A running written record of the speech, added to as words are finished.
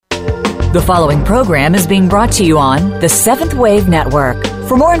The following program is being brought to you on the Seventh Wave Network.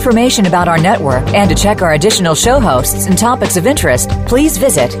 For more information about our network and to check our additional show hosts and topics of interest, please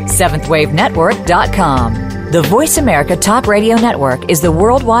visit seventhwavenetwork.com. The Voice America Talk Radio Network is the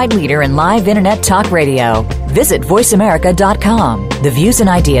worldwide leader in live Internet talk radio. Visit voiceamerica.com. The views and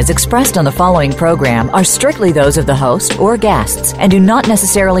ideas expressed on the following program are strictly those of the host or guests and do not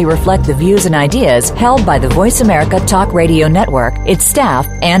necessarily reflect the views and ideas held by the Voice America Talk Radio Network, its staff,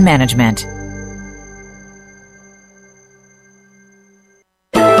 and management.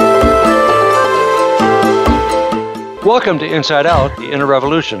 Welcome to Inside Out, the Inner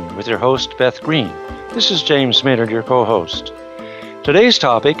Revolution, with your host, Beth Green. This is James Maynard, your co-host. Today's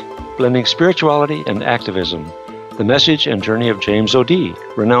topic, blending spirituality and activism, the message and journey of James O.D.,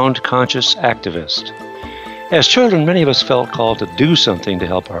 renowned conscious activist. As children, many of us felt called to do something to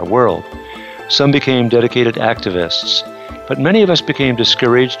help our world. Some became dedicated activists, but many of us became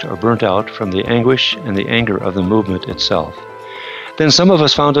discouraged or burnt out from the anguish and the anger of the movement itself. Then some of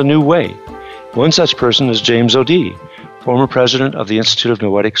us found a new way. One such person is James O.D., former president of the Institute of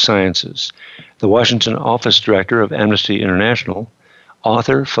Noetic Sciences, the Washington office director of Amnesty International,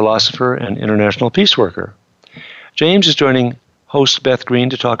 author, philosopher, and international peace worker. James is joining host Beth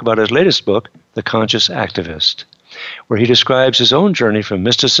Green to talk about his latest book, The Conscious Activist, where he describes his own journey from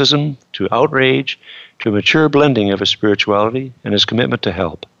mysticism to outrage to a mature blending of his spirituality and his commitment to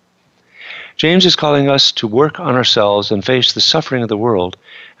help. James is calling us to work on ourselves and face the suffering of the world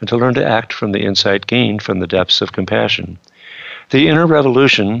and to learn to act from the insight gained from the depths of compassion. The inner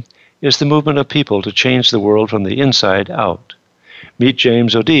revolution is the movement of people to change the world from the inside out. Meet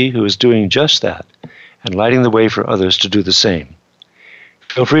James O.D., who is doing just that and lighting the way for others to do the same.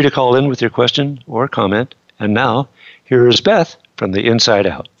 Feel free to call in with your question or comment. And now, here is Beth from the Inside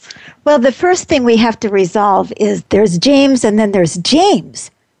Out. Well, the first thing we have to resolve is there's James and then there's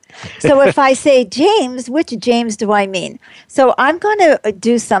James. So if I say James, which James do I mean? So I'm going to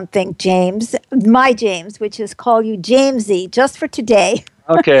do something, James, my James, which is call you Jamesy just for today.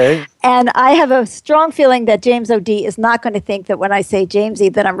 Okay. And I have a strong feeling that James O.D. is not going to think that when I say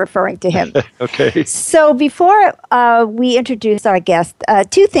Jamesy that I'm referring to him. Okay. So before we introduce our guest,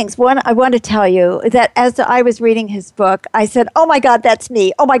 two things. One, I want to tell you that as I was reading his book, I said, oh my God, that's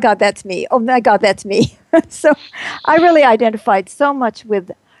me. Oh my God, that's me. Oh my God, that's me. So I really identified so much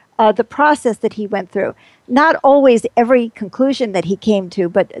with the process that he went through. Not always every conclusion that he came to,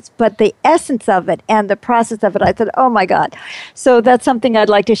 but the essence of it and the process of it, I thought, oh my God. So that's something I'd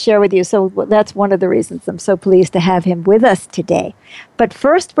like to share with you. So that's one of the reasons I'm so pleased to have him with us today. But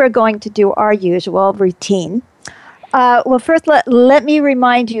first, we're going to do our usual routine. Well, first, let me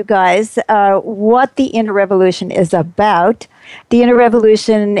remind you guys what the Inner Revolution is about. The Inner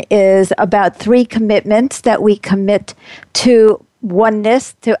Revolution is about 3 commitments that we commit to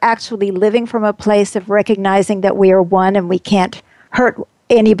oneness, to actually living from a place of recognizing that we are one and we can't hurt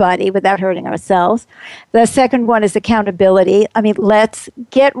anybody without hurting ourselves. The second one is accountability. I mean, let's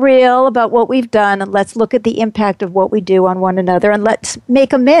get real about what we've done and let's look at the impact of what we do on one another and let's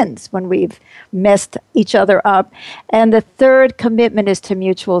make amends when we've messed each other up. And the third commitment is to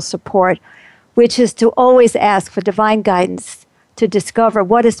mutual support, which is to always ask for divine guidance to discover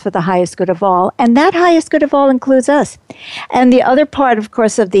what is for the highest good of all. And that highest good of all includes us. And the other part, of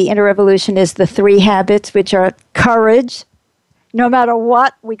course, of the Inner Revolution is the 3 habits, which are courage. No matter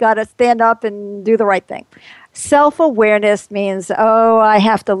what, we got to stand up and do the right thing. Self-awareness means, oh, I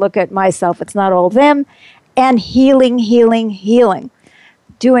have to look at myself. It's not all them. And healing, healing, healing.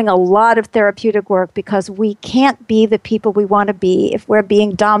 Doing a lot of therapeutic work because we can't be the people we want to be if we're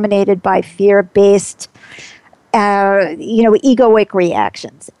being dominated by fear-based egoic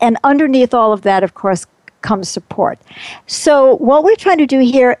reactions. And underneath all of that, of course, comes support. So what we're trying to do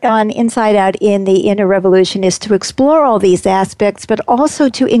here on Inside Out in the Inner Revolution is to explore all these aspects, but also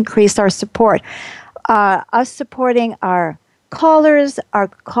to increase our support. Us supporting our callers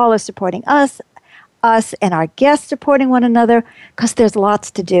supporting us and our guests supporting one another, because there's lots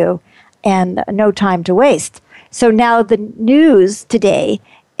to do and no time to waste. So now the news today,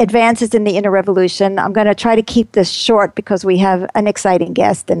 advances in the Inner Revolution. I'm going to try to keep this short because we have an exciting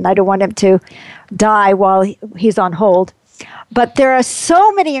guest and I don't want him to die while he's on hold. But there are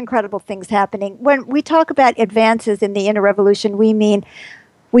so many incredible things happening. When we talk about advances in the Inner Revolution, we mean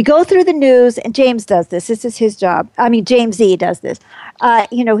we go through the news, and James does this. This is his job. I mean, James E. does this.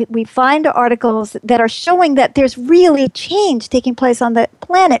 We find articles that are showing that there's really change taking place on the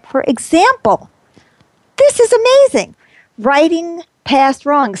planet. For example, this is amazing. Writing past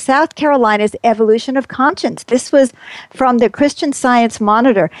wrong. South Carolina's evolution of conscience. This was from the Christian Science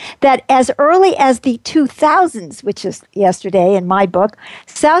Monitor, that as early as the 2000s, which is yesterday in my book,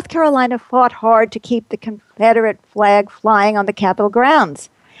 South Carolina fought hard to keep the Confederate flag flying on the Capitol grounds.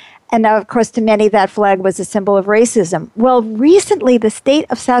 And now, of course, to many, that flag was a symbol of racism. Well, recently, the state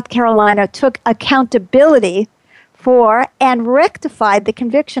of South Carolina took accountability for and rectified the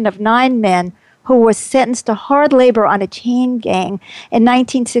conviction of 9 men who was sentenced to hard labor on a chain gang in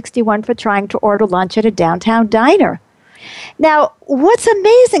 1961 for trying to order lunch at a downtown diner. Now, what's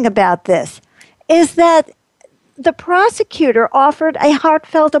amazing about this is that the prosecutor offered a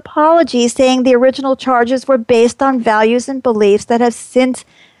heartfelt apology, saying the original charges were based on values and beliefs that have since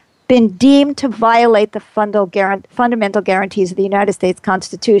been deemed to violate the fundamental guarantees of the United States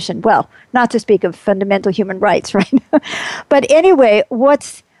Constitution. Well, not to speak of fundamental human rights, right? But anyway,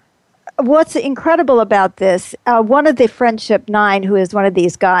 what's incredible about this, one of the Friendship Nine, who is one of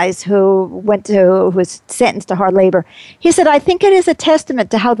these guys who was sentenced to hard labor, he said, I think it is a testament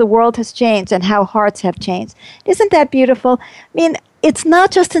to how the world has changed and how hearts have changed. Isn't that beautiful? I mean, it's not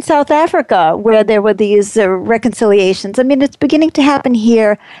just in South Africa where there were these reconciliations. I mean, it's beginning to happen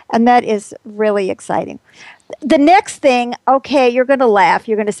here, and that is really exciting. The next thing, okay, you're going to laugh.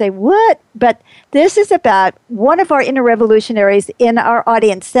 You're going to say, what? But this is about one of our inner revolutionaries in our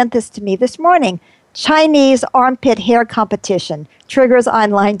audience sent this to me this morning. Chinese armpit hair competition triggers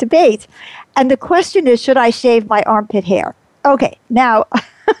online debate. And the question is, should I shave my armpit hair? Okay, now,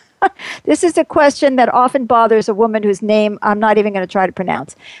 this is a question that often bothers a woman whose name I'm not even going to try to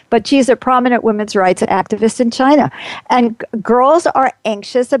pronounce. But she's a prominent women's rights activist in China. And girls are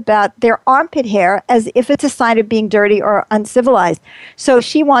anxious about their armpit hair as if it's a sign of being dirty or uncivilized. So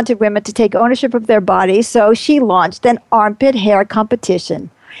she wanted women to take ownership of their bodies, so she launched an armpit hair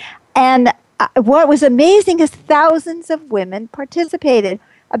competition. And what was amazing is thousands of women participated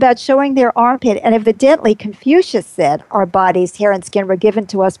about showing their armpit, and evidently Confucius said our bodies, hair and skin were given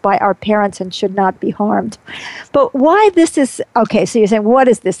to us by our parents and should not be harmed. But why this is, okay, so you're saying, what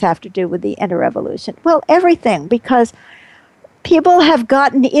does this have to do with the inner revolution? Well, everything, because people have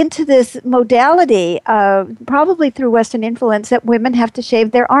gotten into this modality, probably through Western influence, that women have to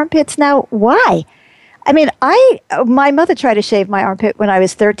shave their armpits. Now, why? I mean, my mother tried to shave my armpit when I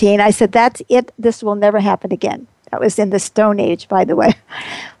was 13. I said, that's it, this will never happen again. That was in the Stone Age, by the way.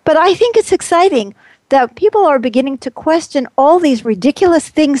 But I think it's exciting that people are beginning to question all these ridiculous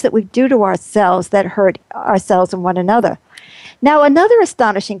things that we do to ourselves that hurt ourselves and one another. Now, another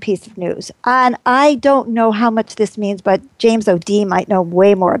astonishing piece of news, and I don't know how much this means, but James O'D might know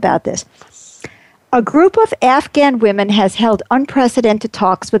way more about this. A group of Afghan women has held unprecedented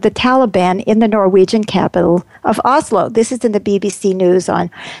talks with the Taliban in the Norwegian capital of Oslo. This is in the BBC News on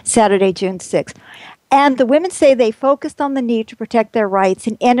Saturday, June 6th. And the women say they focused on the need to protect their rights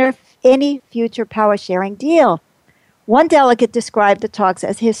and enter any future power-sharing deal. One delegate described the talks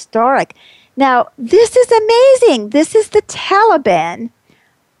as historic. Now, this is amazing. This is the Taliban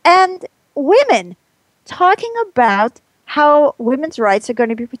and women talking about how women's rights are going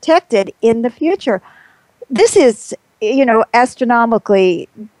to be protected in the future. This is, astronomically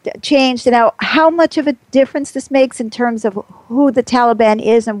changed. Now, how much of a difference this makes in terms of who the Taliban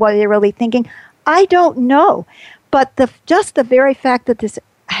is and what they're really thinking, I don't know. But just the very fact that this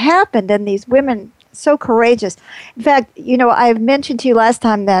happened and these women, so courageous. In fact, I've mentioned to you last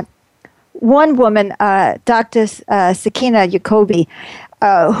time that one woman, Dr. Sakina Yacobi,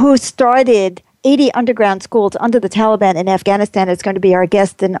 who started 80 underground schools under the Taliban in Afghanistan, is going to be our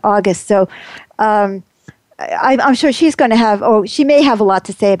guest in August. So I'm sure she's going to have, she may have a lot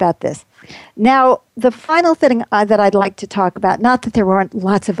to say about this. Now, the final thing that I'd like to talk about, not that there weren't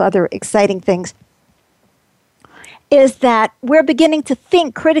lots of other exciting things, is that we're beginning to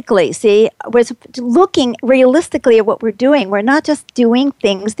think critically. See, we're looking realistically at what we're doing. We're not just doing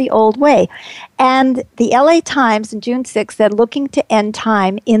things the old way. And the LA Times on June 6th said, looking to end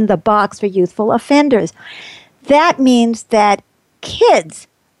time in the box for youthful offenders. That means that kids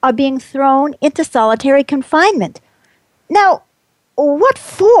are being thrown into solitary confinement. Now, what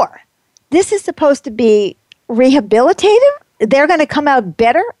for? This is supposed to be rehabilitative? They're going to come out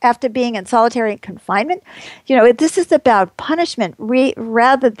better after being in solitary confinement? This is about punishment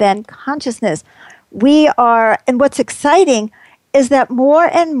rather than consciousness. And what's exciting is that more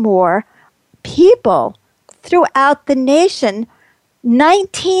and more people throughout the nation,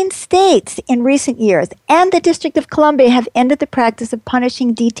 19 states in recent years, and the District of Columbia have ended the practice of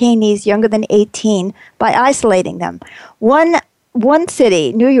punishing detainees younger than 18 by isolating them. One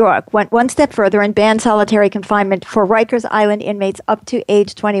city, New York, went one step further and banned solitary confinement for Rikers Island inmates up to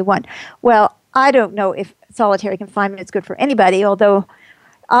age 21. Well, I don't know if solitary confinement is good for anybody, although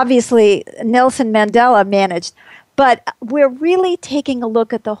obviously Nelson Mandela managed. But we're really taking a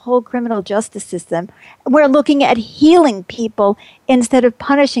look at the whole criminal justice system. We're looking at healing people instead of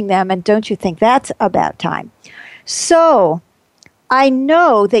punishing them. And don't you think that's about time? So I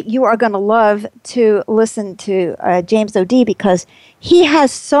know that you are going to love to listen to James O.D. because he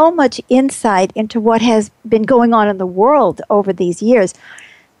has so much insight into what has been going on in the world over these years.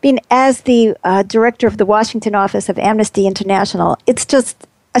 Being as the director of the Washington office of Amnesty International, it's just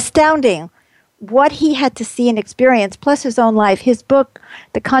astounding what he had to see and experience, plus his own life. His book,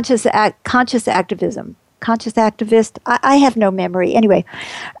 The Conscious Activism. Conscious Activist? I have no memory. Anyway,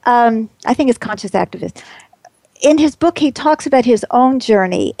 I think it's Conscious Activist. In his book, he talks about his own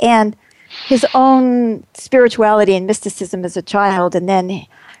journey and his own spirituality and mysticism as a child, and then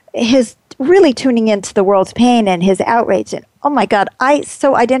his really tuning into the world's pain and his outrage. And oh my God, I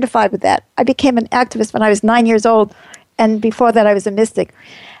so identified with that. I became an activist when I was 9 years old, and before that I was a mystic.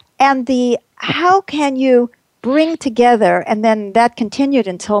 And how can you bring together, and then that continued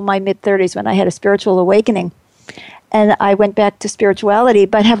until my mid-30s when I had a spiritual awakening. And I went back to spirituality,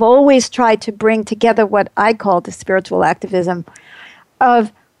 but have always tried to bring together what I call the spiritual activism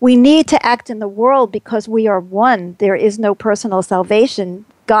of we need to act in the world because we are one. There is no personal salvation.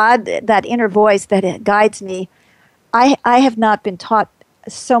 God, that inner voice that guides me, I have not been taught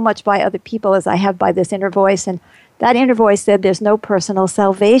so much by other people as I have by this inner voice. And that inner voice said there's no personal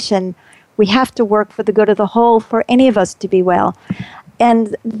salvation. We have to work for the good of the whole for any of us to be well.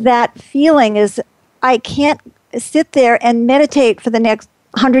 And that feeling is, I can't sit there and meditate for the next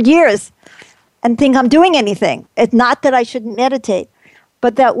 100 years and think I'm doing anything. It's not that I shouldn't meditate,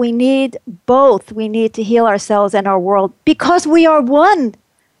 but that we need both. We need to heal ourselves and our world because we are one.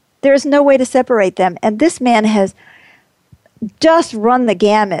 There's no way to separate them. And this man has just run the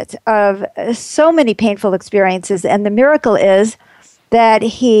gamut of so many painful experiences. And the miracle is that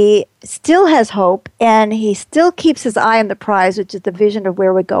he still has hope and he still keeps his eye on the prize, which is the vision of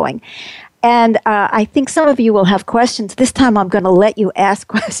where we're going. And I think some of you will have questions. This time I'm going to let you ask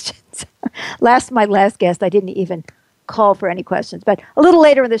questions. My last guest, I didn't even call for any questions. But a little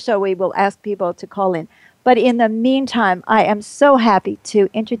later in the show, we will ask people to call in. But in the meantime, I am so happy to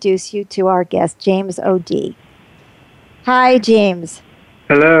introduce you to our guest, James O.D. Hi, James.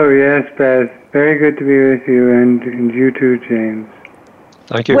 Hello, yes, Beth. Very good to be with you, and you too, James.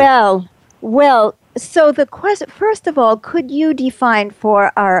 Thank you. Well, so the question, first of all, could you define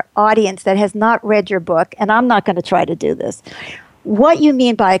for our audience that has not read your book, and I'm not going to try to do this, what you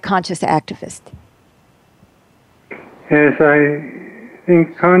mean by a conscious activist? Yes, I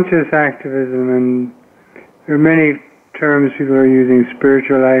think conscious activism, and there are many terms people are using,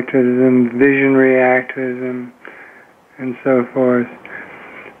 spiritual activism, visionary activism, and so forth.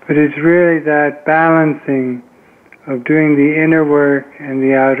 But it's really that balancing of doing the inner work and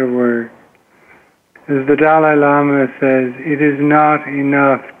the outer work. As the Dalai Lama says, it is not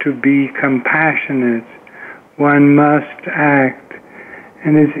enough to be compassionate. One must act.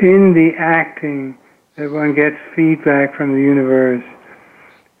 And it's in the acting that one gets feedback from the universe.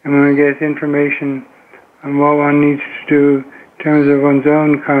 And one gets information on what one needs to do in terms of one's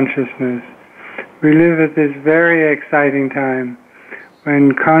own consciousness. We live at this very exciting time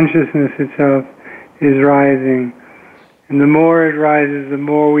when consciousness itself is rising. And the more it rises, the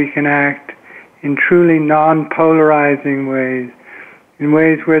more we can act in truly non-polarizing ways, in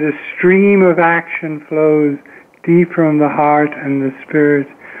ways where the stream of action flows deep from the heart and the spirit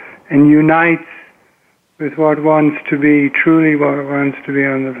and unites with what wants to be, truly what wants to be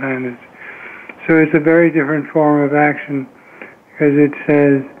on the planet. So it's a very different form of action because it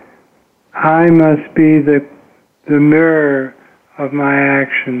says, I must be the mirror of my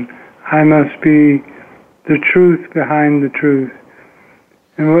action. I must be the truth behind the truth.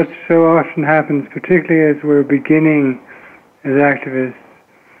 And what so often happens, particularly as we're beginning as activists,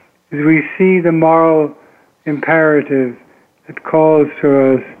 is we see the moral imperative that calls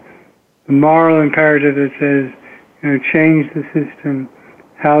to us, the moral imperative that says, change the system,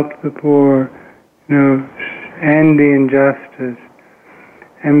 help the poor, end the injustice.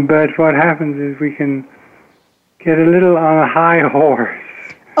 But what happens is we can get a little on a high horse.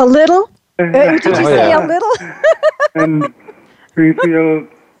 A little? Did you say a little? And we feel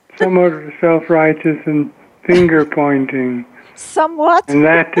somewhat self-righteous and finger-pointing. Somewhat? And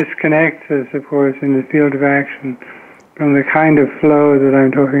that disconnects us, of course, in the field of action from the kind of flow that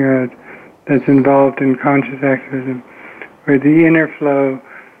I'm talking about that's involved in conscious activism, where the inner flow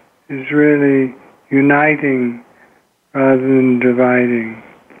is really uniting rather than dividing.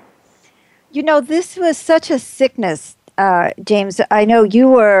 This was such a sickness James, I know you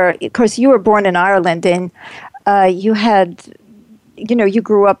were born in Ireland, and you had, you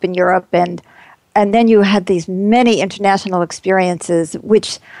grew up in Europe, and then you had these many international experiences,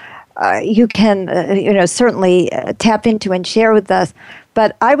 which you can, certainly tap into and share with us.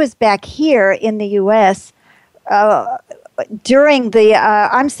 But I was back here in the U.S. During the,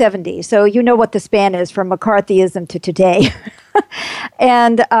 I'm 70, so you know what the span is from McCarthyism to today.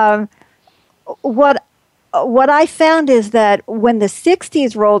 And what I found is that when the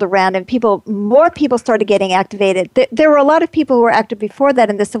 60s rolled around and more people started getting activated, there were a lot of people who were active before that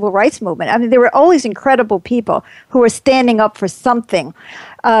in the civil rights movement. I mean, there were always incredible people who were standing up for something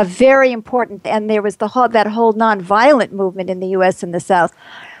very important, and there was that whole nonviolent movement in the U.S. and the South.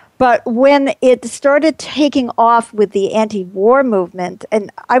 But when it started taking off with the anti-war movement,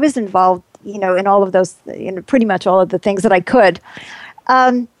 and I was involved, in all of those, pretty much all of the things that I could,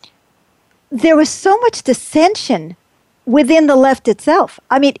 there was so much dissension within the left itself.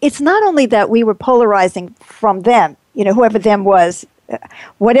 I mean, it's not only that we were polarizing from them, whoever them was,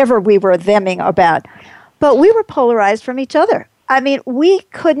 whatever we were theming about, but we were polarized from each other. I mean, we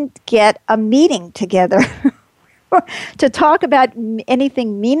couldn't get a meeting together to talk about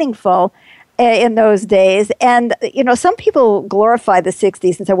anything meaningful in those days. And, some people glorify the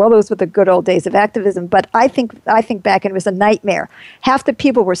 60s and say, well, those were the good old days of activism. But I think back and it was a nightmare. Half the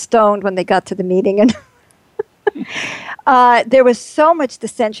people were stoned when they got to the meeting. And there was so much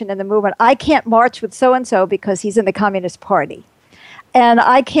dissension in the movement. I can't march with so-and-so because he's in the Communist Party. And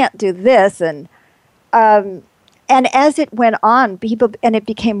I can't do this. And as it went on, it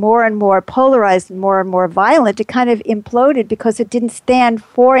became more and more polarized and more violent, it kind of imploded because it didn't stand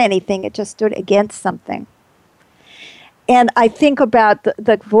for anything. It just stood against something. And I think about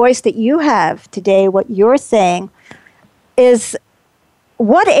the voice that you have today, what you're saying, is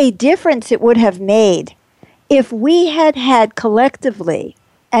what a difference it would have made if we had collectively,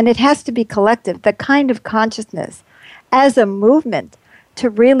 and it has to be collective, the kind of consciousness as a movement to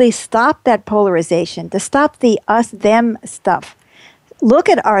really stop that polarization, to stop the us-them stuff. Look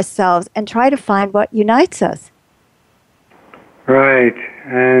at ourselves and try to find what unites us. Right.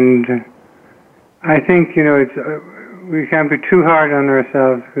 And I think, we can't be too hard on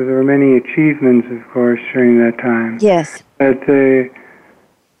ourselves because there were many achievements, of course, during that time. Yes. But the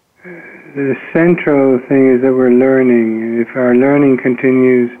central thing is that we're learning. And if our learning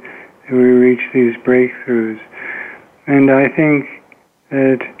continues, then we reach these breakthroughs. And I think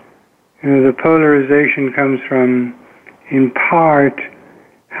that the polarization comes from, in part,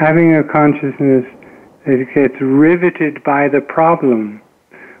 having a consciousness that gets riveted by the problem.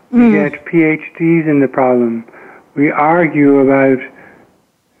 We get PhDs in the problem. We argue about,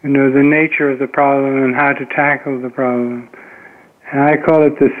 the nature of the problem and how to tackle the problem. And I call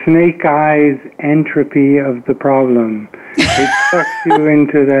it the snake eyes entropy of the problem. It sucks you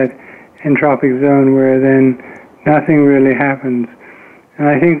into that entropic zone where then nothing really happens. And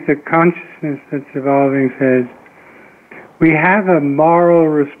I think the consciousness that's evolving says, we have a moral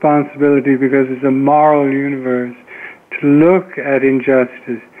responsibility because it's a moral universe to look at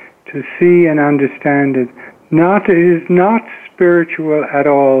injustice, to see and understand it. It is not spiritual at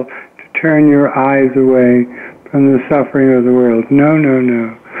all to turn your eyes away from the suffering of the world. No, no,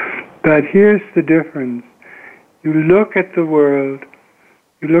 no. But here's the difference. You look at the world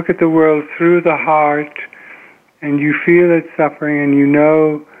through the heart, and you feel its suffering, and you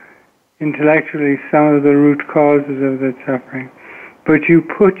know intellectually some of the root causes of that suffering. But you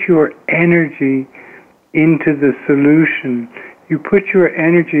put your energy into the solution. You put your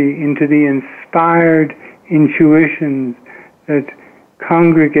energy into the inspired intuitions that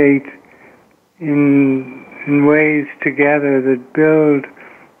congregate in ways together that build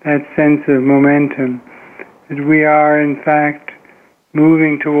that sense of momentum. That we are, in fact,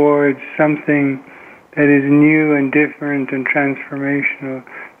 moving towards something that is new and different and transformational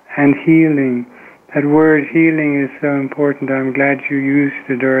and healing. That word healing is so important. I'm glad you used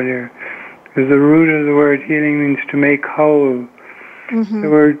it earlier, because the root of the word healing means to make whole. Mm-hmm. So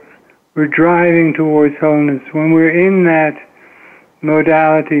we're driving towards wholeness. When we're in that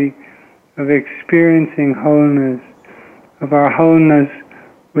modality of experiencing wholeness, of our wholeness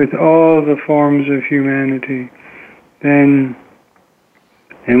with all the forms of humanity, then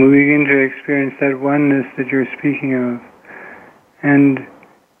we begin to experience that oneness that you're speaking of. And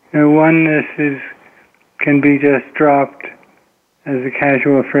oneness can be just dropped as a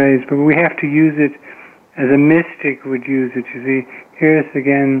casual phrase, but we have to use it as a mystic would use it. You see, here's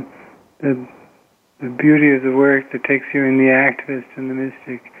again the beauty of the work that takes you in the activist and the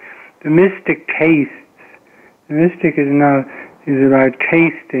mystic. The mystic tastes. The mystic is about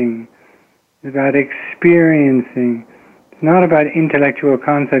tasting, it's about experiencing, It's not about intellectual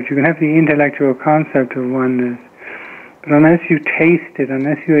concepts. You can have the intellectual concept of oneness, but unless you taste it,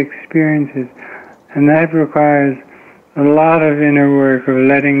 unless you experience it, and that requires a lot of inner work of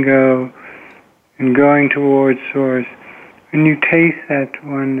letting go and going towards Source. When you taste that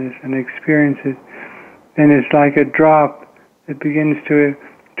oneness and experience it, then it's like a drop that begins to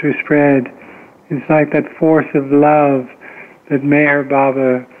spread. It's like that force of love that Meher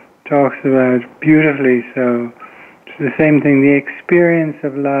Baba talks about beautifully so. It's the same thing. The experience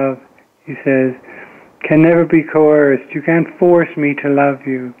of love, he says, can never be coerced. You can't force me to love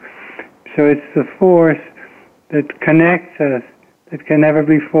you. So it's the force that connects us, that can never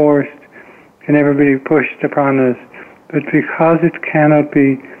be forced, can never be pushed upon us. But because it cannot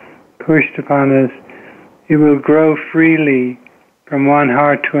be pushed upon us, it will grow freely from one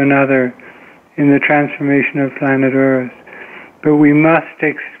heart to another in the transformation of planet Earth. But we must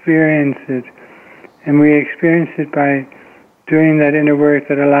experience it, and we experience it by doing that inner work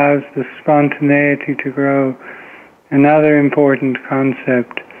that allows the spontaneity to grow. Another important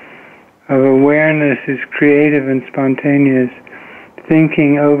concept of awareness is creative and spontaneous.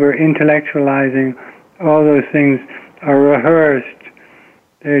 Thinking over intellectualizing, all those things are rehearsed.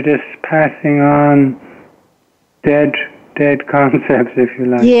 They're just passing on dead concepts, if you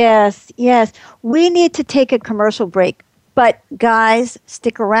like. Yes. We need to take a commercial break. But guys,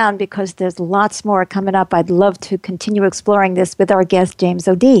 stick around because there's lots more coming up. I'd love to continue exploring this with our guest, James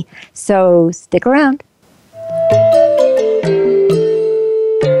O'D. So stick around.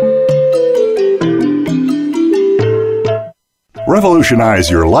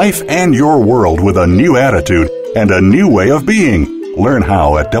 Revolutionize your life and your world with a new attitude and a new way of being. Learn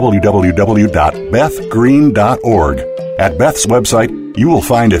how at www.bethgreen.org. At Beth's website, you will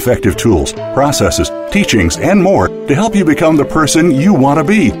find effective tools, processes, teachings, and more to help you become the person you want to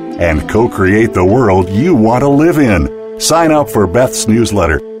be and co-create the world you want to live in. Sign up for Beth's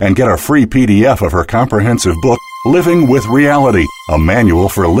newsletter and get a free PDF of her comprehensive book, Living with Reality, a manual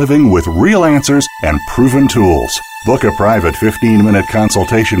for living with real answers and proven tools. Book a private 15-minute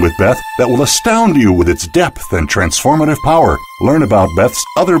consultation with Beth that will astound you with its depth and transformative power. Learn about Beth's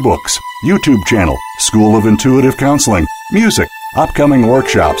other books, YouTube channel, School of Intuitive Counseling, music, upcoming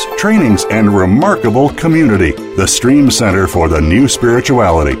workshops, trainings, and remarkable community. The Stream Center for the New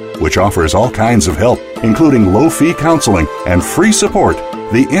Spirituality, which offers all kinds of help, including low-fee counseling and free support.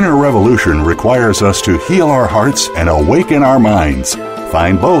 The inner revolution requires us to heal our hearts and awaken our minds.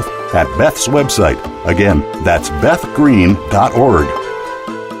 Find both at Beth's website. Again, that's bethgreen.org.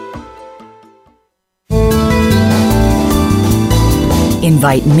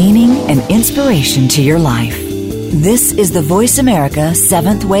 Invite meaning and inspiration to your life. This is the Voice America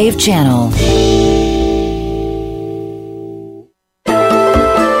 7th Wave Channel.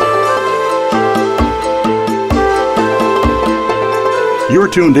 You're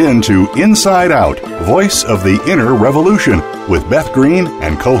tuned in to Inside Out, Voice of the Inner Revolution, with Beth Green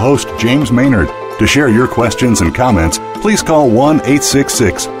and co-host James Maynard. To share your questions and comments, please call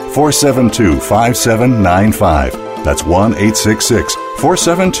 1-866-472-5795. That's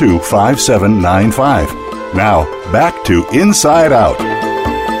 1-866-472-5795. Now, back to Inside Out.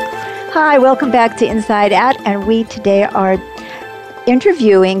 Hi, welcome back to Inside Out, and we today are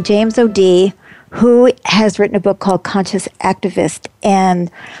interviewing James O'D, who has written a book called Conscious Activist, and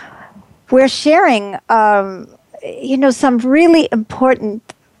we're sharing, some really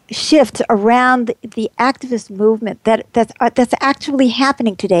important shifts around the activist movement that's actually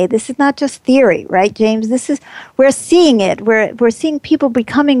happening today. This is not just theory, right, James? We're seeing it. We're seeing people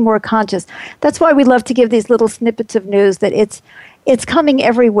becoming more conscious. That's why we love to give these little snippets of news that it's coming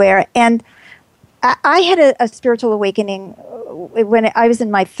everywhere. And I had a spiritual awakening when I was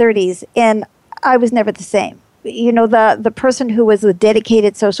in my 30s, and I was never the same. The person who was a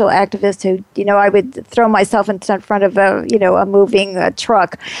dedicated social activist who, I would throw myself in front of a moving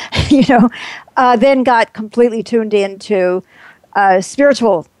truck, then got completely tuned into the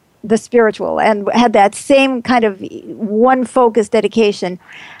spiritual, and had that same kind of one focus dedication.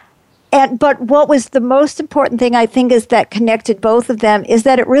 But what was the most important thing, I think, is that connected both of them is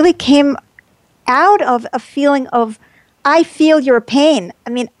that it really came out of a feeling of, I feel your pain.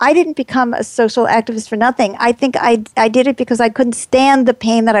 I mean, I didn't become a social activist for nothing. I think I did it because I couldn't stand the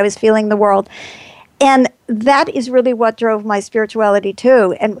pain that I was feeling in the world. And that is really what drove my spirituality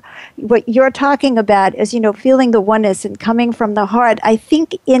too. And what you're talking about is, feeling the oneness and coming from the heart. I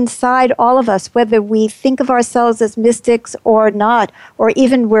think inside all of us, whether we think of ourselves as mystics or not, or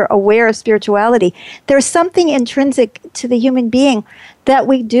even we're aware of spirituality, there's something intrinsic to the human being that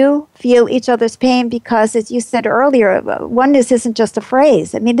we do feel each other's pain because, as you said earlier, oneness isn't just a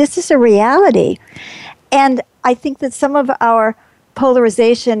phrase. I mean, this is a reality. And I think that some of our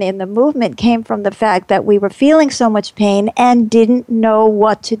polarization in the movement came from the fact that we were feeling so much pain and didn't know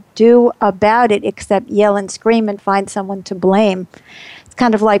what to do about it except yell and scream and find someone to blame. It's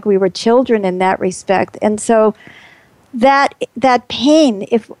kind of like we were children in that respect. And so that pain,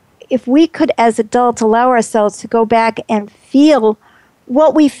 if we could as adults allow ourselves to go back and feel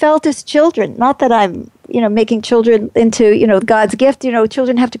what we felt as children, not that I'm, making children into, God's gift,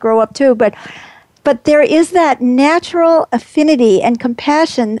 children have to grow up too, but there is that natural affinity and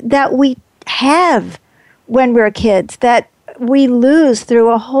compassion that we have when we're kids that we lose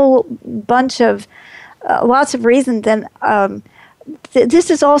through a whole bunch of lots of reasons. And this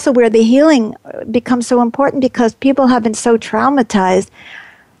is also where the healing becomes so important, because people have been so traumatized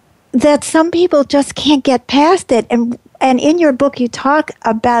that some people just can't get past it. And in your book, you talk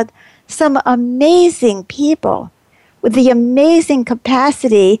about some amazing people with the amazing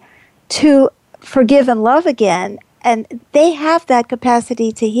capacity to forgive and love again, and they have that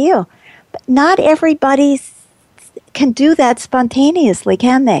capacity to heal. But not everybody can do that spontaneously,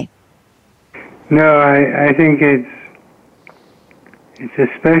 can they? No, I think it's a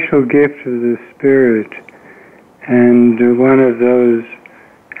special gift of the Spirit, and one of those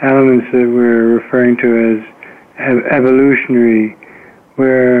elements that we're referring to as evolutionary,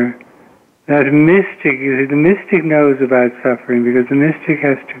 where that mystic, the mystic knows about suffering, because the mystic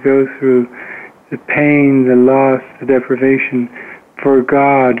has to go through the pain, the loss, the deprivation for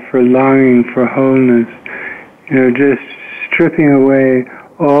God, for longing, for wholeness, just stripping away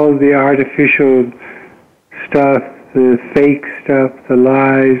all the artificial stuff, the fake stuff, the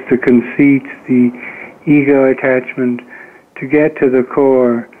lies, the conceits, the ego attachment, to get to the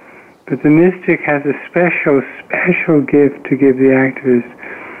core. But the mystic has a special gift to give the activist,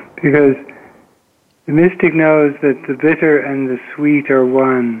 because the mystic knows that the bitter and the sweet are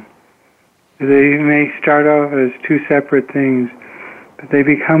one. They may start off as two separate things, but they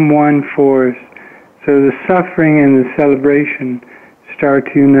become one force. So the suffering and the celebration start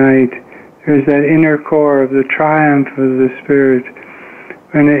to unite. There's that inner core of the triumph of the Spirit.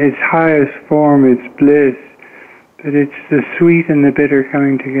 When at its highest form, it's bliss, but it's the sweet and the bitter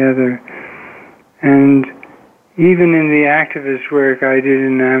coming together. And even in the activist work I did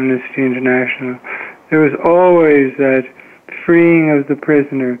in Amnesty International, there was always that freeing of the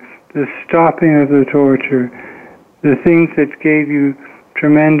prisoner, the stopping of the torture, the things that gave you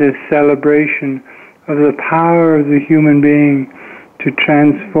tremendous celebration of the power of the human being to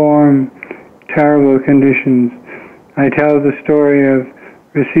transform terrible conditions. I tell the story of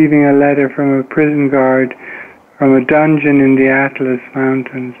receiving a letter from a prison guard from a dungeon in the Atlas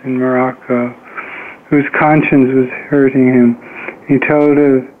Mountains in Morocco, whose conscience was hurting him. He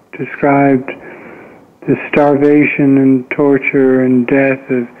described the starvation and torture and death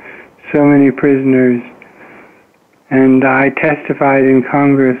of so many prisoners. And I testified in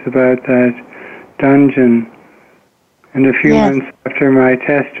Congress about that dungeon. And a few months after my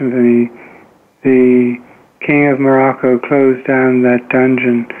testimony, the King of Morocco closed down that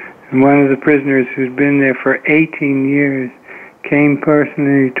dungeon. And one of the prisoners who'd been there for 18 years came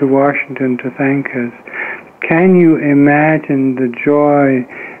personally to Washington to thank us. Can you imagine the joy,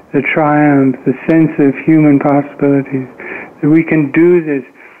 the triumph, the sense of human possibilities, that we can do this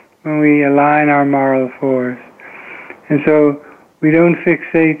when we align our moral force? And so we don't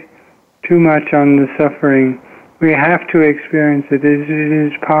fixate too much on the suffering. We have to experience it. It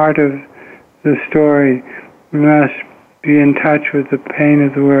is part of the story. We must be in touch with the pain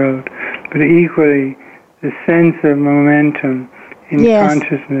of the world, but equally the sense of momentum in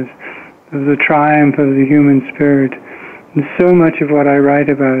consciousness of the triumph of the human spirit. And so much of what I write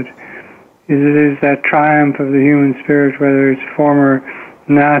about is that triumph of the human spirit, whether it's former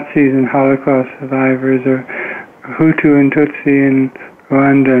Nazis and Holocaust survivors or Hutu and Tutsi in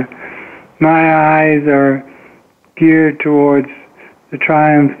Rwanda. My eyes are geared towards the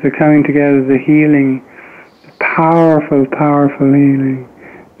triumph, the coming together, the healing, the powerful, powerful healing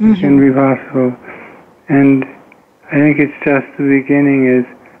that can be possible. And I think it's just the beginning is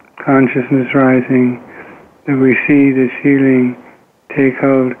consciousness rising, that we see this healing take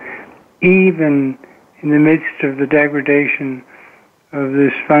hold, even in the midst of the degradation of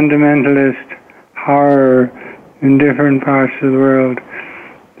this fundamentalist horror in different parts of the world.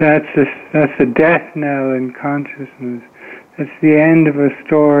 That's a death knell in consciousness. That's the end of a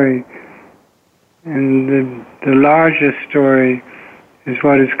story. And the largest story is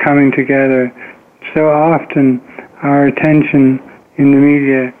what is coming together. So often our attention in the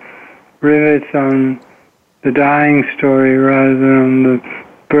media rivets on the dying story rather than on the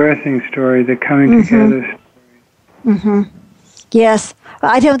birthing story, the coming together story. Yes.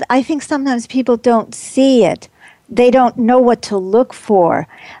 I think sometimes people don't see it. They don't know what to look for.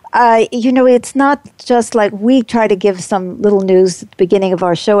 It's not just like we try to give some little news at the beginning of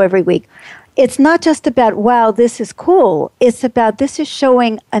our show every week. It's not just about, wow, this is cool. It's about, this is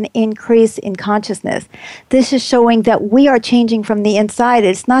showing an increase in consciousness. This is showing that we are changing from the inside.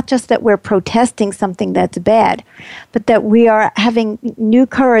 It's not just that we're protesting something that's bad, but that we are having new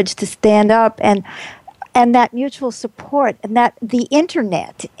courage to stand up, and that mutual support, and that the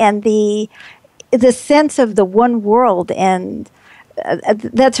internet and the sense of the one world, and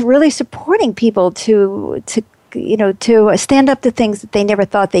that's really supporting people to stand up to things that they never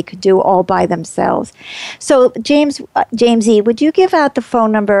thought they could do all by themselves. So, James E., would you give out the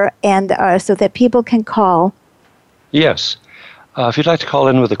phone number and so that people can call? Yes. If you'd like to call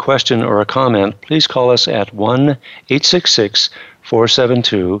in with a question or a comment, please call us at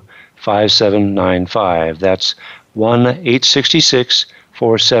 1-866-472-5795. That's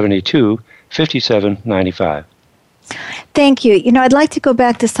 1-866-472-5795. Thank you. I'd like to go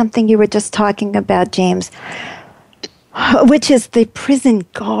back to something you were just talking about, James, which is the prison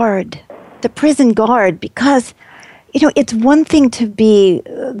guard. The prison guard, because, it's one thing to be,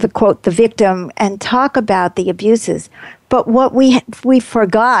 the victim and talk about the abuses, but what we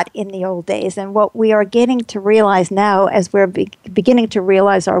forgot in the old days, and what we are getting to realize now as we're beginning to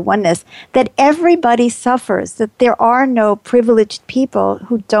realize our oneness, that everybody suffers, that there are no privileged people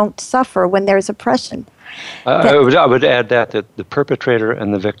who don't suffer when there's oppression. I would add that the perpetrator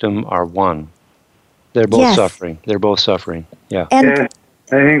and the victim are one. They're both suffering. They're both suffering. Yeah. Yes,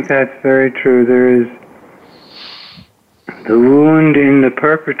 I think that's very true. There is the wound in the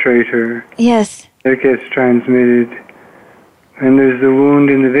perpetrator. Yes. That gets transmitted. And there's the wound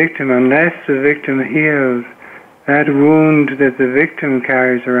in the victim. Unless the victim heals, that wound that the victim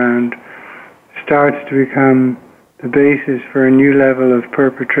carries around starts to become the basis for a new level of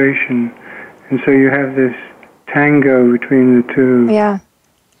perpetration. And so you have this tango between the two. Yeah.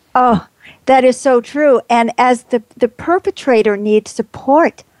 Oh, that is so true. And as the perpetrator needs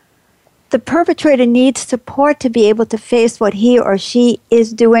support, the perpetrator needs support to be able to face what he or she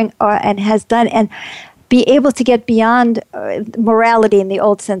is doing and has done, and be able to get beyond morality in the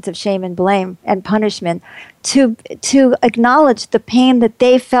old sense of shame and blame and punishment, to acknowledge the pain that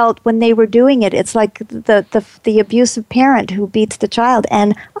they felt when they were doing it. It's like the abusive parent who beats the child.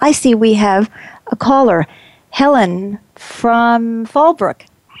 And I see we have a caller, Helen from Fallbrook.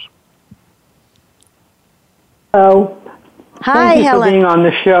 Hello. Hi, Thank you Helen. for being on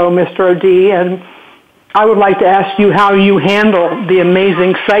the show, Mr. O'D. And I would like to ask you how you handle the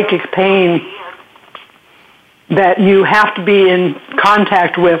amazing psychic pain that you have to be in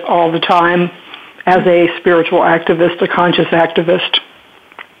contact with all the time as a spiritual activist, a conscious activist.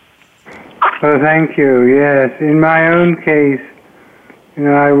 Well, thank you. Yes, in my own case,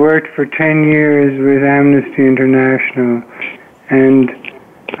 I worked for 10 years with Amnesty International, and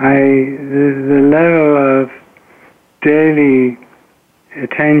the level of daily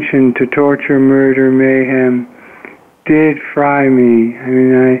attention to torture, murder, mayhem did fry me.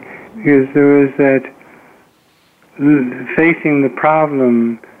 Because there was that facing the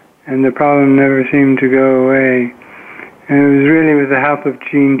problem, and the problem never seemed to go away. And it was really with the help of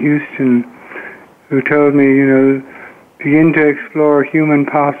Jean Houston, who told me, begin to explore human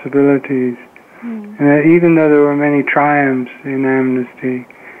possibilities. And that even though there were many triumphs in Amnesty,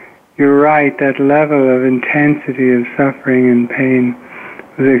 you're right, that level of intensity of suffering and pain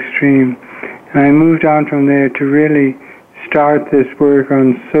was extreme. And I moved on from there to really start this work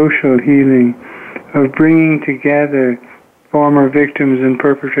on social healing, of bringing together former victims and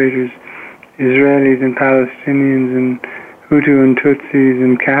perpetrators, Israelis and Palestinians and Hutu and Tutsis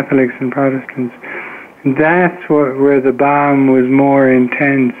and Catholics and Protestants. And that's where the balm was more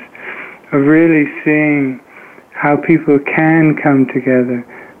intense, of really seeing how people can come together,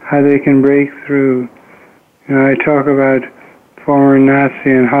 how they can break through. I talk about former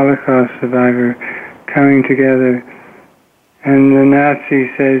Nazi and Holocaust survivor coming together, and the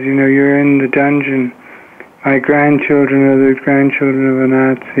Nazi says, you're in the dungeon, my grandchildren are the grandchildren of a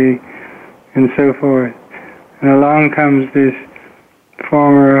Nazi, and so forth. And along comes this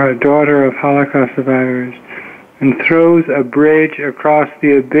former daughter of Holocaust survivors and throws a bridge across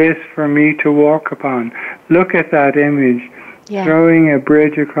the abyss for me to walk upon. Look at that image, throwing a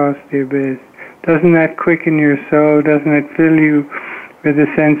bridge across the abyss. Doesn't that quicken your soul? Doesn't it fill you with a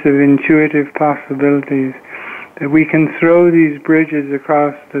sense of intuitive possibilities? That we can throw these bridges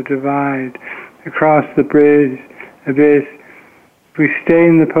across the divide, across the abyss. If we stay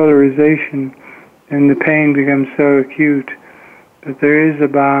in the polarization, then the pain becomes so acute. But there is a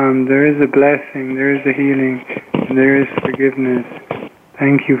balm, there is a blessing, there is a healing. there is forgiveness.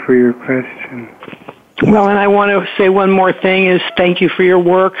 Thank you for your question. Well, and I want to say one more thing is thank you for your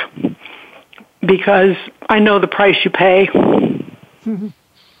work, because I know the price you pay.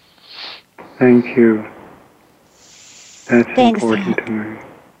 Thank you. That's Thanks, important to me.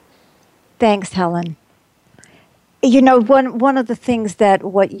 Thanks, Helen. You know, one of the things that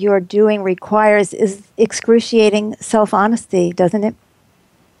what you're doing requires is excruciating self-honesty, doesn't it?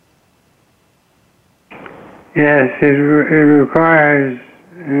 Yes, it requires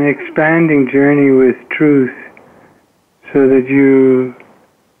an expanding journey with truth, so that you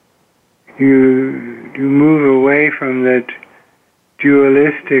move away from that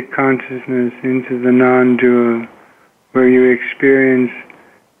dualistic consciousness into the non-dual, where you experience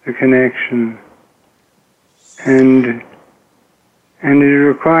the connection. And it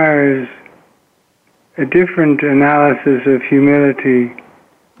requires a different analysis of humility.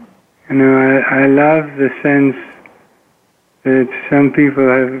 You know, I love the sense that some people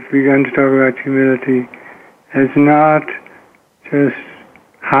have begun to talk about humility as not just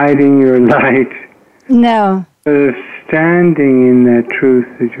hiding your light, No. but of standing in that truth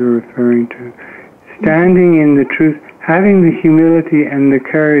that you're referring to. Standing in the truth, having the humility and the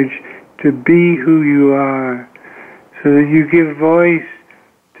courage to be who you are, so that you give voice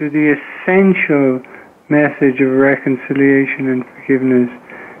to the essential message of reconciliation and forgiveness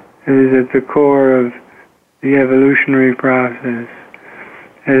that is at the core of the evolutionary process.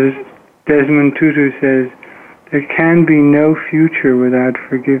 As Desmond Tutu says, there can be no future without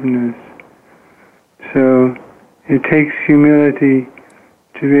forgiveness. So it takes humility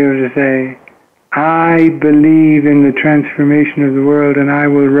to be able to say, I believe in the transformation of the world and I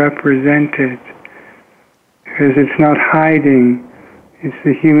will represent it. Because it's not hiding, it's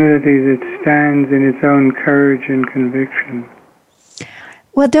the humility that stands in its own courage and conviction.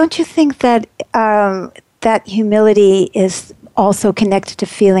 Well, don't you think that that humility is also connected to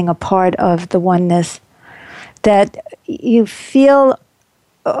feeling a part of the oneness? That you feel,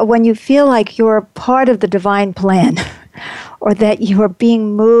 when you feel like you're part of the divine plan, or that you are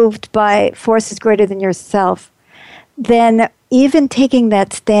being moved by forces greater than yourself, then even taking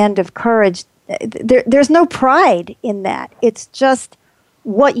that stand of courage, there's no pride in that. It's just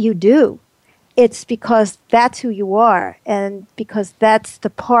what you do. It's because that's who you are, and because that's the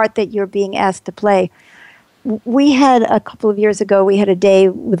part that you're being asked to play. We had a couple of years ago, we had a day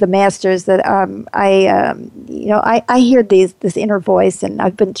with the masters that I hear this inner voice, and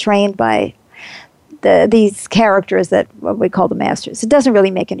I've been trained by these characters that what we call the masters. It doesn't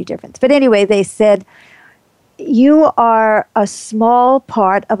really make any difference. But anyway, they said, you are a small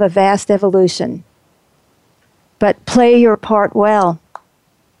part of a vast evolution, but play your part well.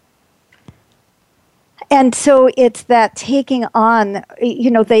 And so it's that taking on,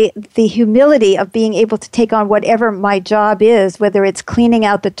 the humility of being able to take on whatever my job is, whether it's cleaning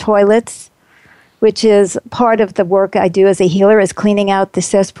out the toilets, which is part of the work I do as a healer, is cleaning out the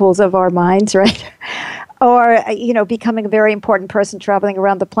cesspools of our minds, right? Or, becoming a very important person traveling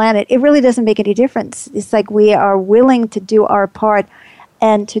around the planet. It really doesn't make any difference. It's like we are willing to do our part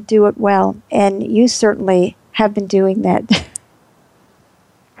and to do it well. And you certainly have been doing that.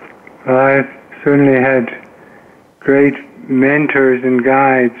 Well, I've certainly had great mentors and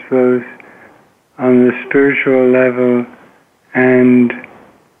guides, both on the spiritual level and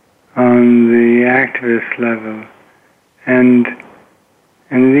on the activist level, and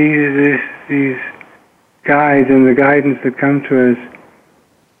these guides and the guidance that come to us,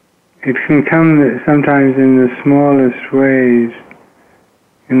 it can come sometimes in the smallest ways.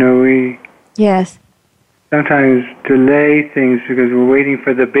 We Yes. sometimes delay things because we're waiting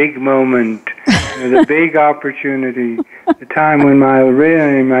for the big moment, the big opportunity, the time when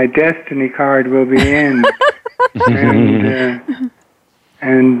my destiny card will be in,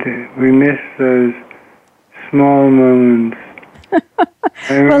 and we miss those small moments.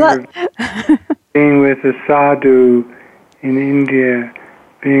 I remember being with a sadhu in India,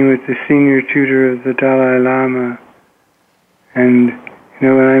 being with the senior tutor of the Dalai Lama, and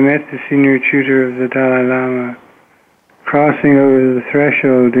when I met the senior tutor of the Dalai Lama, crossing over the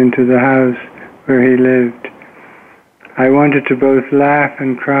threshold into the house where he lived, I wanted to both laugh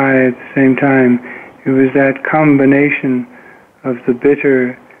and cry at the same time. It was that combination of the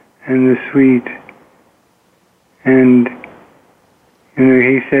bitter and the sweet. And,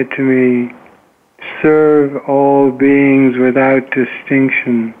 he said to me, serve all beings without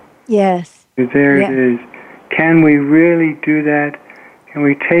distinction. Yes. There it is. Can we really do that? Can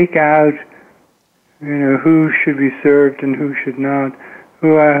we take out, who should be served and who should not?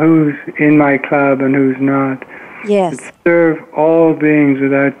 Who's in my club and who's not? Yes. But serve all beings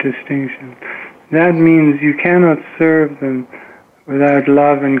without distinction. that means you cannot serve them without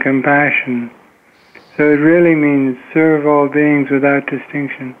love and compassion. So it really means serve all beings without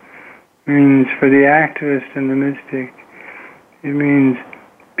distinction. It means for the activist and the mystic, it means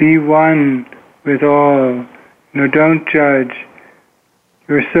be one with all. Don't judge.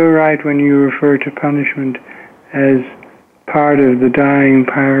 You're so right when you refer to punishment as part of the dying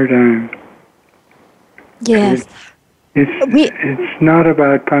paradigm. Yes. It's not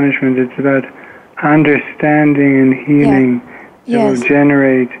about punishment, it's about understanding and healing that will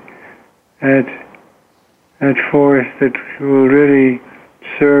generate that force that will really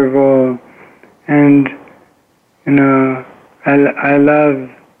serve all. And, I love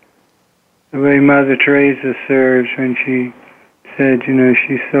the way Mother Teresa serves when she said,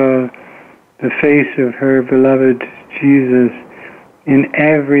 she saw the face of her beloved Jesus in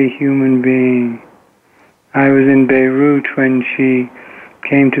every human being. I was in Beirut when she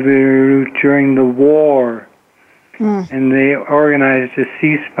came to Beirut during the war, and they organized a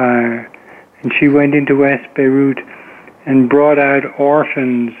ceasefire, and she went into West Beirut and brought out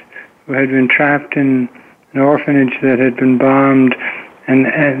orphans who had been trapped in an orphanage that had been bombed, and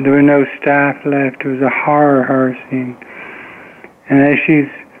there were no staff left. It was a horror scene. And as she's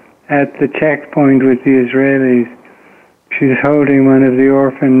at the checkpoint with the Israelis, she's holding one of the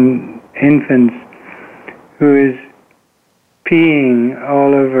orphan infants who is peeing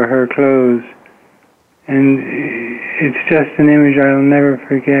all over her clothes. And it's just an image I'll never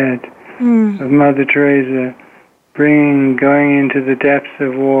forget of Mother Teresa going into the depths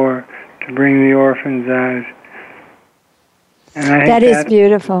of war to bring the orphans out. And I think that is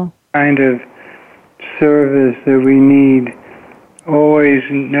beautiful. Kind of service that we need, always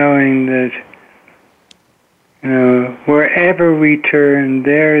knowing that, wherever we turn,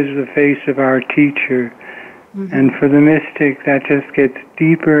 there is the face of our teacher. And for the mystic, that just gets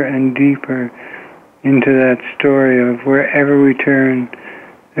deeper and deeper into that story of wherever we turn,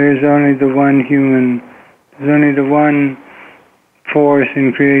 there's only the one human, there's only the one force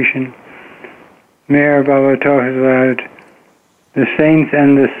in creation. Meher Baba talks about the saints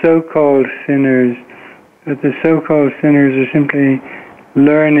and the so-called sinners, but the so-called sinners are simply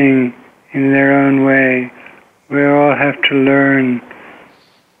learning in their own way. We all have to learn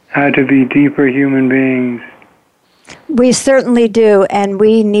how to be deeper human beings. We certainly do, and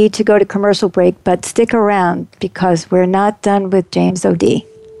we need to go to commercial break, but stick around because we're not done with James O.D.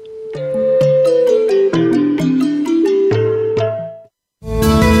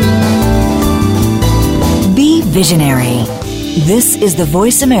 Be visionary. This is the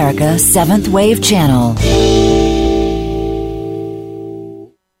Voice America 7th Wave Channel.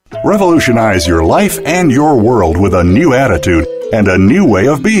 Revolutionize your life and your world with a new attitude and a new way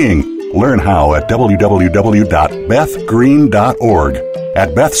of being. Learn how at www.bethgreen.org.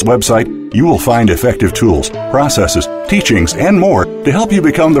 At Beth's website, you will find effective tools, processes, teachings, and more to help you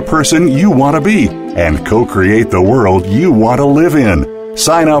become the person you want to be and co-create the world you want to live in.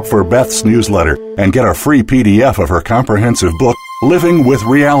 Sign up for Beth's newsletter and get a free PDF of her comprehensive book, Living with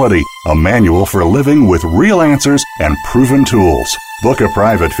Reality, a manual for living with real answers and proven tools. Book a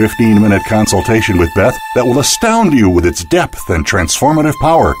private 15-minute consultation with Beth that will astound you with its depth and transformative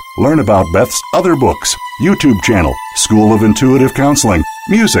power. Learn about Beth's other books, YouTube channel, School of Intuitive Counseling,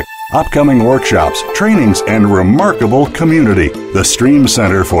 music, upcoming workshops, trainings, and remarkable community. The Stream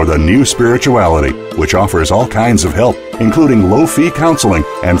Center for the New Spirituality, which offers all kinds of help, including low-fee counseling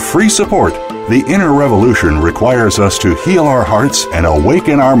and free support. The inner revolution requires us to heal our hearts and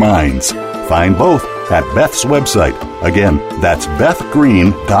awaken our minds. Find both at Beth's website. Again, that's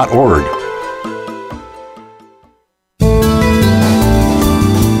bethgreen.org.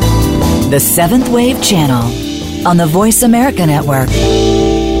 The 7th Wave Channel on the Voice America Network.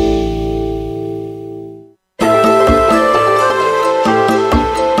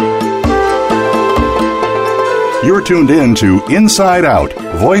 You're tuned in to Inside Out,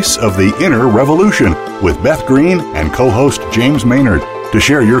 Voice of the Inner Revolution, with Beth Green and co-host James Maynard. To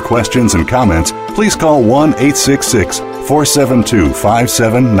share your questions and comments, please call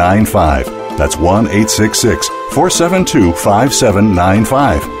 1-866-472-5795. That's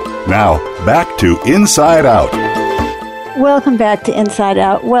 1-866-472-5795. Now, back to Inside Out. Welcome back to Inside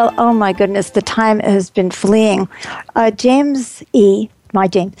Out. Well, oh my goodness, the time has been fleeing. James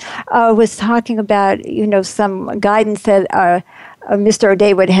was talking about, some guidance that Mr.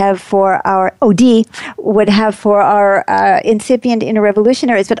 O'Day would have for our incipient inner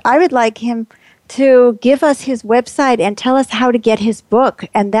revolutionaries. But I would like him to give us his website and tell us how to get his book.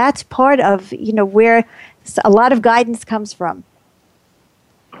 And that's part of, where a lot of guidance comes from.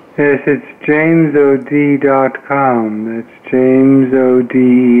 Yes, it's jamesod.com. That's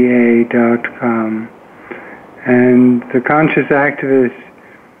jamesodea.com. And The Conscious Activist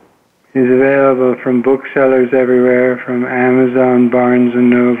is available from booksellers everywhere, from Amazon, Barnes &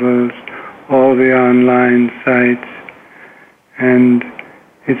 Nobles, all the online sites. And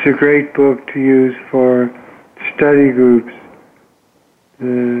it's a great book to use for study groups. The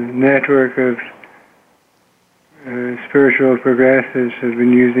network of spiritual progressives have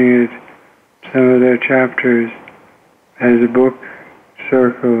been using it, some of their chapters, as a book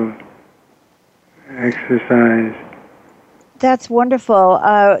circle exercise. That's wonderful.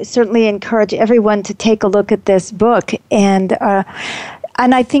 Certainly encourage everyone to take a look at this book, and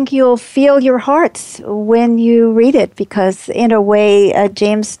I think you'll feel your hearts when you read it, because in a way,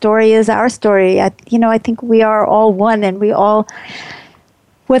 James' story is our story. I think we are all one, and we all,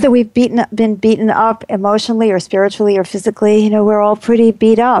 whether we've been beaten up emotionally or spiritually or physically, we're all pretty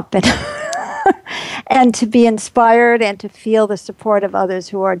beat up. And to be inspired and to feel the support of others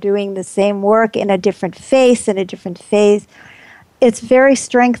who are doing the same work in a different phase, it's very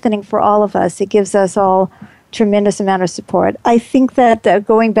strengthening for all of us. It gives us all tremendous amount of support. I think that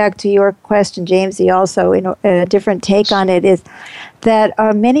going back to your question, Jamesy, also a different take on it is that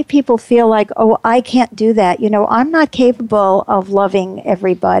many people feel like, oh, I can't do that. I'm not capable of loving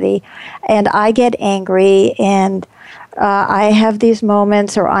everybody, and I get angry, and I have these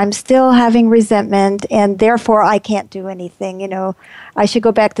moments, or I'm still having resentment, and therefore I can't do anything. I should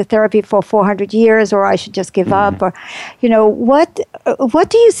go back to therapy for 400 years, or I should just give up. Or, what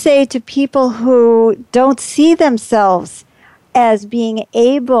do you say to people who don't see themselves as being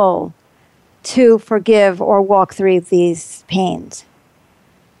able to forgive or walk through these pains?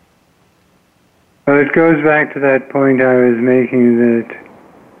 Well, it goes back to that point I was making that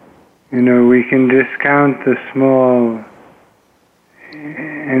we can discount the small,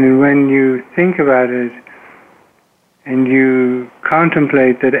 and when you think about it and you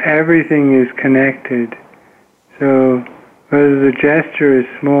contemplate that everything is connected, so whether the gesture is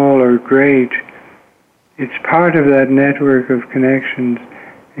small or great, it's part of that network of connections,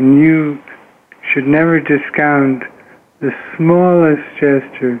 and you should never discount the smallest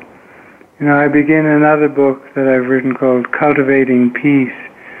gesture. I begin another book that I've written called Cultivating Peace,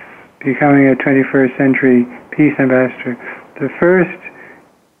 Becoming a 21st Century Peace Ambassador. The first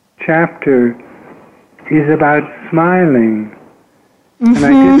chapter is about smiling. And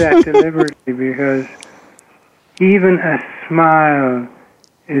I did that deliberately because even a smile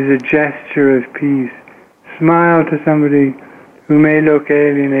is a gesture of peace. Smile to somebody who may look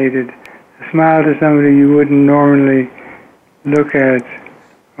alienated. Smile to somebody you wouldn't normally look at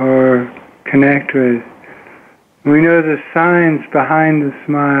or connect with. We know the science behind the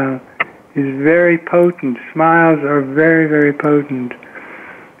smile is very potent. Smiles are very, very potent.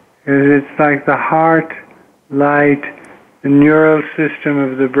 It's like the heart light, the neural system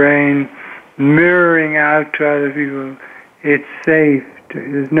of the brain mirroring out to other people. It's safe.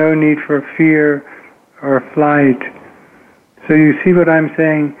 There's no need for fear or flight. So you see what I'm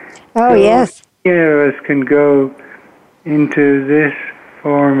saying? Oh, yes. Any of us can go into this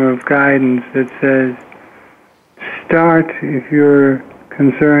form of guidance that says, start, if you're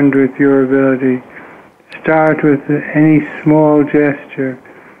concerned with your ability, start with any small gesture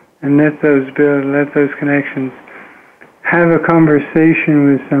and let those build, let those connections. Have a conversation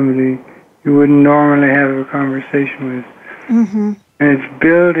with somebody you wouldn't normally have a conversation with. And it's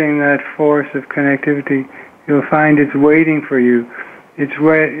building that force of connectivity. You'll find it's waiting for you. It's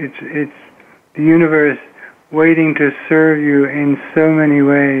the universe waiting to serve you in so many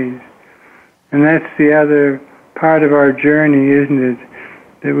ways. And that's the other part of our journey, isn't it?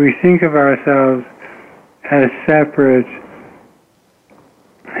 That we think of ourselves as separate,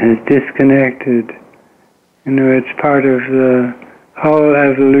 as disconnected. It's part of the whole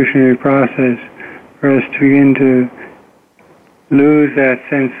evolutionary process for us to begin to lose that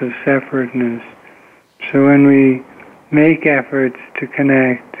sense of separateness. So when we make efforts to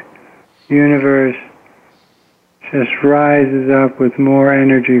connect, the universe just rises up with more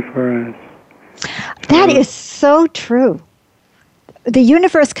energy for us. That is so true. The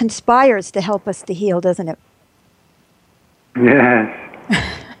universe conspires to help us to heal, doesn't it? Yes.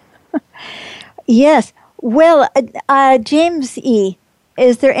 Yes. Well, James E.,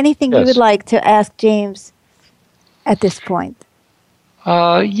 is there anything you would like to ask James at this point?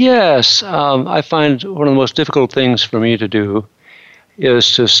 Yes. I find one of the most difficult things for me to do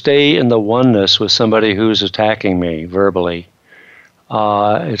is to stay in the oneness with somebody who's attacking me verbally.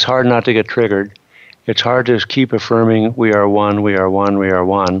 It's hard not to get triggered. It's hard to keep affirming we are one, we are one, we are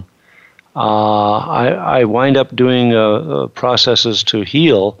one. I wind up doing processes to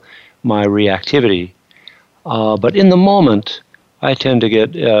heal my reactivity. But in the moment, I tend to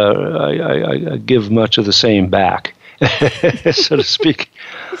get, I give much of the same back, so to speak.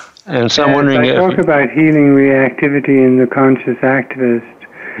 And so I'm wondering I talk about healing reactivity in The Conscious Activist.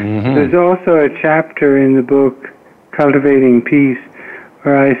 Mm-hmm. There's also a chapter in the book, Cultivating Peace,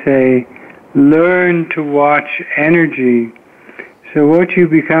 where I say, learn to watch energy. So what you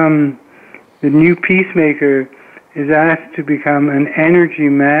become, the new peacemaker is asked to become an energy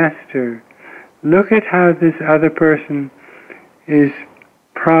master. Look at how this other person is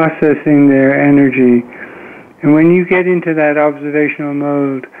processing their energy. And when you get into that observational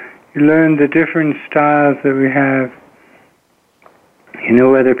mode, you learn the different styles that we have. You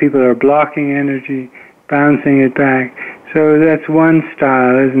know, whether people are blocking energy, bouncing it back. So that's one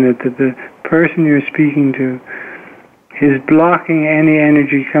style, isn't it? That the person you're speaking to is blocking any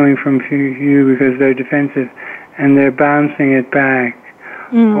energy coming from you because they're defensive and they're bouncing it back.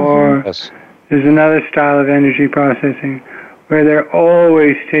 Mm-hmm. Or there's another style of energy processing where they're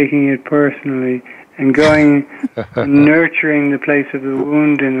always taking it personally and going nurturing the place of the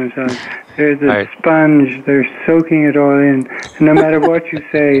wound in themselves. They're the sponge, they're soaking it all in. And no matter what you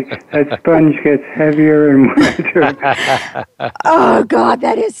say, that sponge gets heavier and wetter. Oh, God,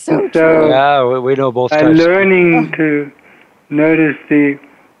 that is so true. Yeah, we know both types. By learning to notice the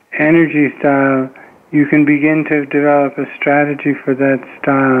energy style, you can begin to develop a strategy for that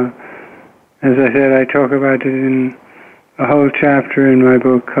style. As I said, I talk about it in a whole chapter in my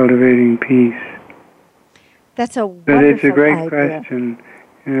book, Cultivating Peace. That's a wonderful idea. But it's a great question,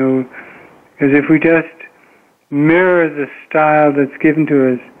 you know, because if we just mirror the style that's given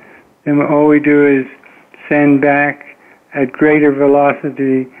to us, then all we do is send back at greater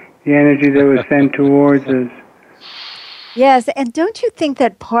velocity the energy that was sent towards us. Yes, and don't you think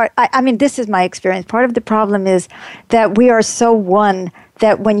that I mean, this is my experience, part of the problem is that we are so one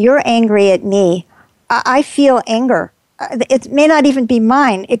that when you're angry at me, I feel anger. It may not even be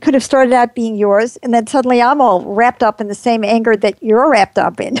mine. It could have started out being yours, and then suddenly I'm all wrapped up in the same anger that you're wrapped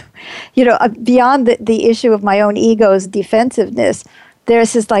up in. You know, beyond the issue of my own ego's defensiveness,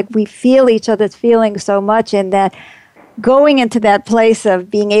 there's this like we feel each other's feelings so much, and that going into that place of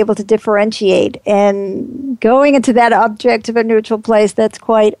being able to differentiate and going into that objective or neutral place, that's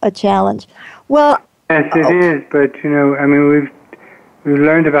quite a challenge. Well, yes, it is, but you know, I mean, we've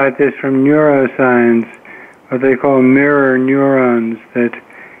learned about this from neuroscience, what they call mirror neurons, that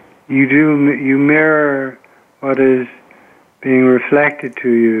you mirror what is being reflected to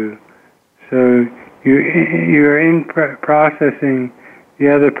you. So you're processing the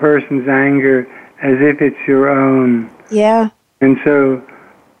other person's anger as if it's your own. Yeah. And so,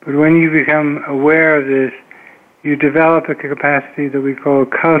 but when you become aware of this, you develop a capacity that we call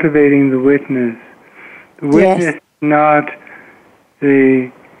cultivating the witness. The witness is not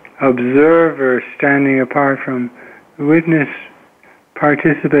the observer standing apart from. The witness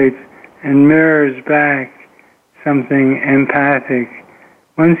participates and mirrors back something empathic.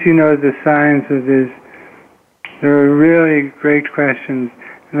 Once you know the science of this, there are really great questions.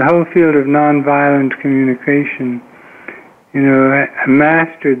 And the whole field of nonviolent communication, you know,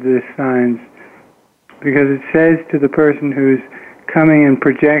 mastered this science because it says to the person who's coming and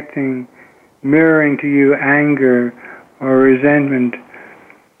projecting, mirroring to you anger or resentment,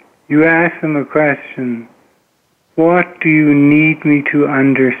 you ask them a question: what do you need me to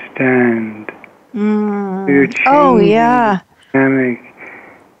understand? You're changing the dynamic.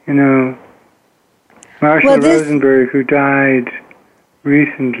 You know, Marshall Rosenberg, who died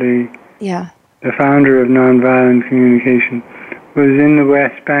recently, the founder of nonviolent communication, was in the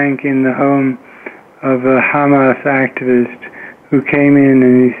West Bank in the home of a Hamas activist who came in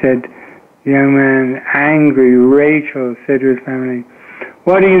and he said, the young man, angry, Rachel, said to his family,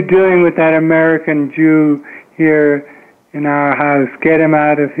 "What are you doing with that American Jew here in our house? Get him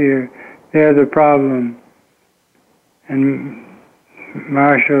out of here. They're the problem." And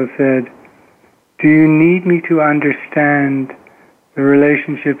Marshall said, "Do you need me to understand the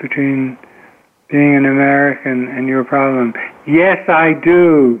relationship between being an American and your problem?" "Yes, I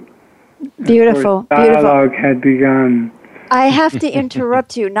do." Beautiful. Dialogue had begun. I have to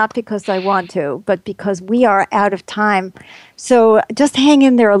interrupt you, not because I want to, but because we are out of time. So just hang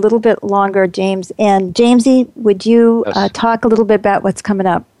in there a little bit longer, James. And Jamesy, would you talk a little bit about what's coming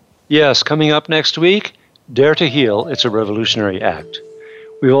up? Yes, coming up next week, Dare to Heal, It's a Revolutionary Act.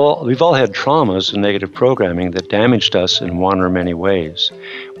 We've all had traumas and negative programming that damaged us in one or many ways.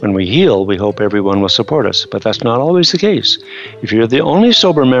 When we heal, we hope everyone will support us, but that's not always the case. If you're the only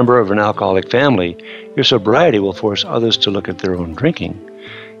sober member of an alcoholic family, your sobriety will force others to look at their own drinking.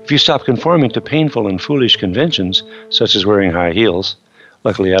 If you stop conforming to painful and foolish conventions, such as wearing high heels,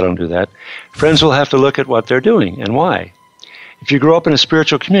 luckily I don't do that, friends will have to look at what they're doing and why. If you grow up in a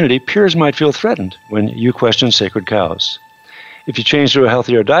spiritual community, peers might feel threatened when you question sacred cows. If you change to a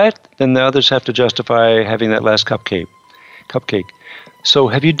healthier diet, then the others have to justify having that last cupcake. So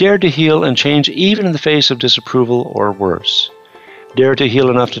have you dared to heal and change even in the face of disapproval or worse? Dare to heal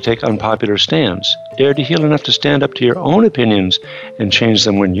enough to take unpopular stands. Dare to heal enough to stand up to your own opinions and change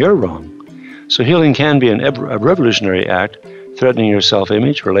them when you're wrong. So healing can be a revolutionary act, threatening your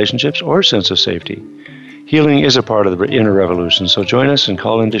self-image, relationships, or sense of safety. Healing is a part of the inner revolution, so join us and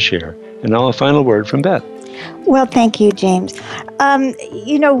call in to share. And now a final word from Beth. Well, thank you, James.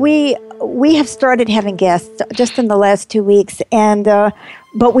 We have started having guests just in the last 2 weeks, and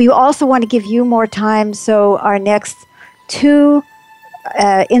but we also want to give you more time. So our next two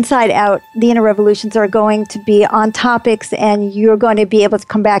Inside Out, the Inner Revolutions, are going to be on topics, and you're going to be able to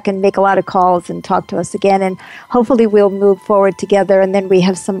come back and make a lot of calls and talk to us again, and hopefully we'll move forward together, and then we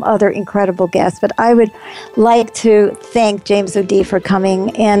have some other incredible guests. But I would like to thank James O'D for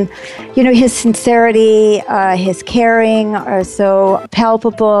coming, and his sincerity, his caring are so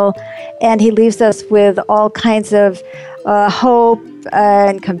palpable, and he leaves us with all kinds of hope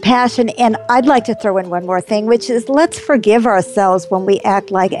and compassion. And I'd like to throw in one more thing, which is let's forgive ourselves when we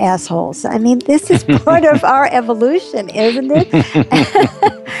act like assholes. I mean, this is part of our evolution, isn't it?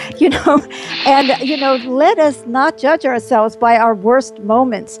 Let us not judge ourselves by our worst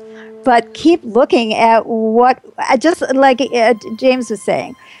moments, but keep looking at what, just like James was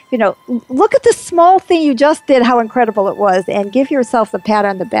saying, look at the small thing you just did, how incredible it was, and give yourself a pat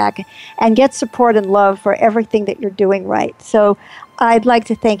on the back and get support and love for everything that you're doing right. So I'd like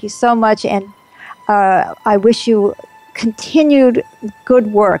to thank you so much, and I wish you continued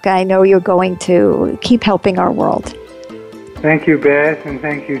good work. I know you're going to keep helping our world. Thank you, Beth, and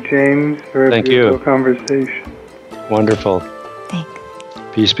thank you, James, for a beautiful conversation. Wonderful. Thanks.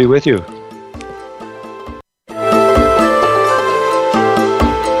 Peace be with you.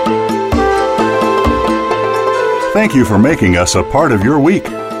 Thank you for making us a part of your week.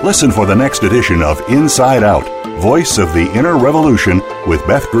 Listen for the next edition of Inside Out, Voice of the Inner Revolution with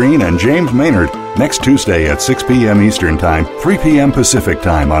Beth Green and James Maynard next Tuesday at 6 p.m. Eastern Time, 3 p.m. Pacific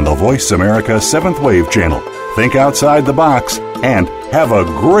Time on the Voice America 7th Wave channel. Think outside the box and have a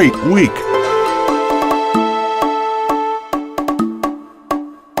great week.